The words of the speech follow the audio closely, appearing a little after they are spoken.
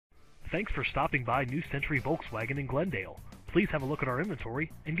Thanks for stopping by New Century Volkswagen in Glendale. Please have a look at our inventory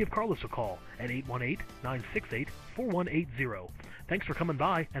and give Carlos a call at 818-968-4180. Thanks for coming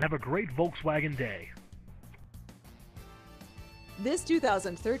by and have a great Volkswagen day. This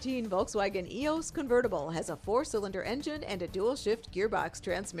 2013 Volkswagen Eos convertible has a 4-cylinder engine and a dual-shift gearbox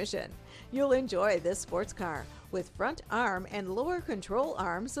transmission. You'll enjoy this sports car with front arm and lower control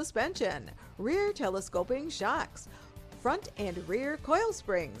arm suspension, rear telescoping shocks, front and rear coil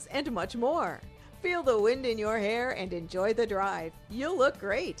springs, and much more. Feel the wind in your hair and enjoy the drive. You'll look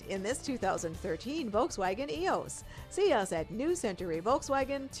great in this 2013 Volkswagen Eos. See us at New Century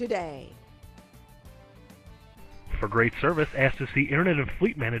Volkswagen today. For great service, ask to see Internet and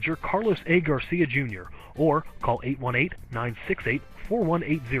Fleet Manager Carlos A. Garcia Jr. or call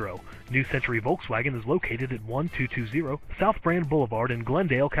 818-968-4180. New Century Volkswagen is located at 1220 South Brand Boulevard in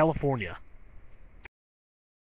Glendale, California.